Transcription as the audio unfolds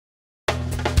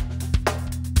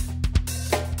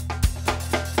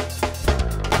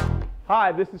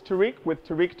Hi, this is Tarik with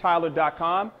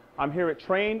TarikTyler.com. I'm here at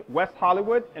Train, West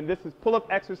Hollywood, and this is pull-up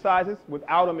exercises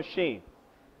without a machine.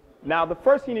 Now, the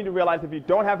first thing you need to realize, if you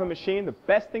don't have a machine, the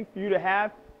best thing for you to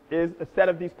have is a set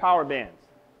of these power bands.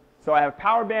 So I have a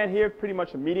power band here, pretty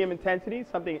much a medium intensity,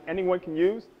 something anyone can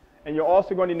use, and you're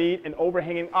also going to need an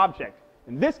overhanging object.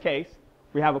 In this case,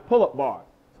 we have a pull-up bar.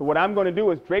 So what I'm going to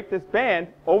do is drape this band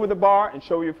over the bar and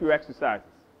show you a few exercises.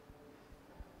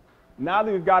 Now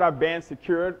that we've got our band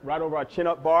secured right over our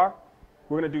chin-up bar,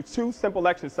 we're going to do two simple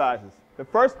exercises. The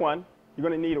first one, you're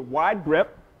going to need a wide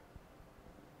grip,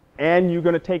 and you're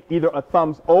going to take either a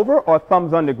thumbs over or a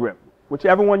thumbs under grip,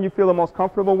 whichever one you feel the most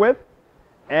comfortable with,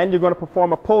 and you're going to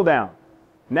perform a pull down.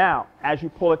 Now, as you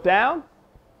pull it down,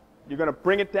 you're going to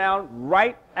bring it down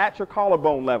right at your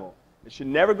collarbone level. It should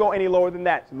never go any lower than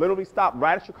that. So literally stop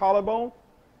right at your collarbone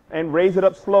and raise it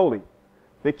up slowly.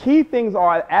 The key things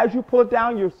are, as you pull it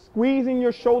down, you're squeezing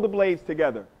your shoulder blades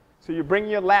together. So you're bringing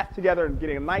your lats together and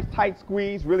getting a nice tight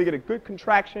squeeze, really get a good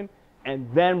contraction, and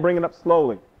then bring it up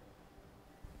slowly.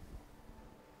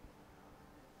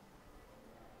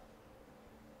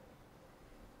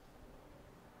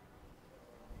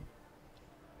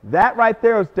 That right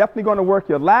there is definitely going to work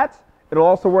your lats. It'll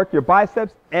also work your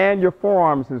biceps and your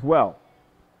forearms as well.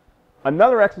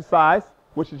 Another exercise,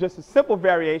 which is just a simple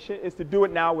variation, is to do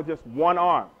it now with just one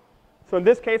arm. So in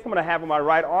this case, I'm going to have on my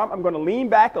right arm, I'm going to lean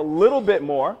back a little bit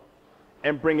more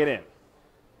and bring it in.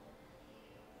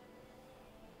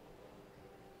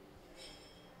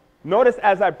 Notice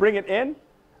as I bring it in,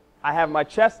 I have my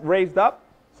chest raised up,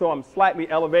 so I'm slightly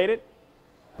elevated.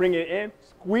 Bring it in,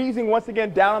 squeezing once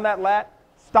again down on that lat,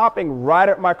 stopping right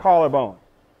at my collarbone.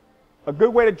 A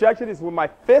good way to judge it is when my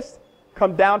fists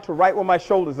come down to right where my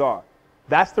shoulders are.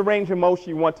 That's the range of motion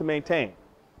you want to maintain.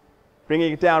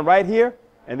 Bringing it down right here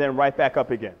and then right back up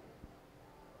again.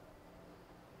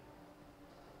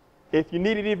 If you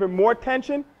needed even more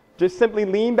tension, just simply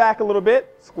lean back a little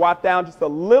bit, squat down just a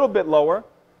little bit lower,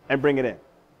 and bring it in.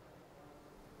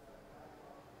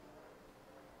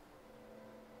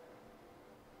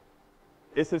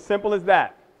 It's as simple as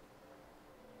that.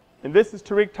 And this is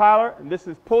Tarik Tyler, and this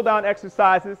is pull-down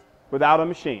exercises without a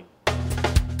machine.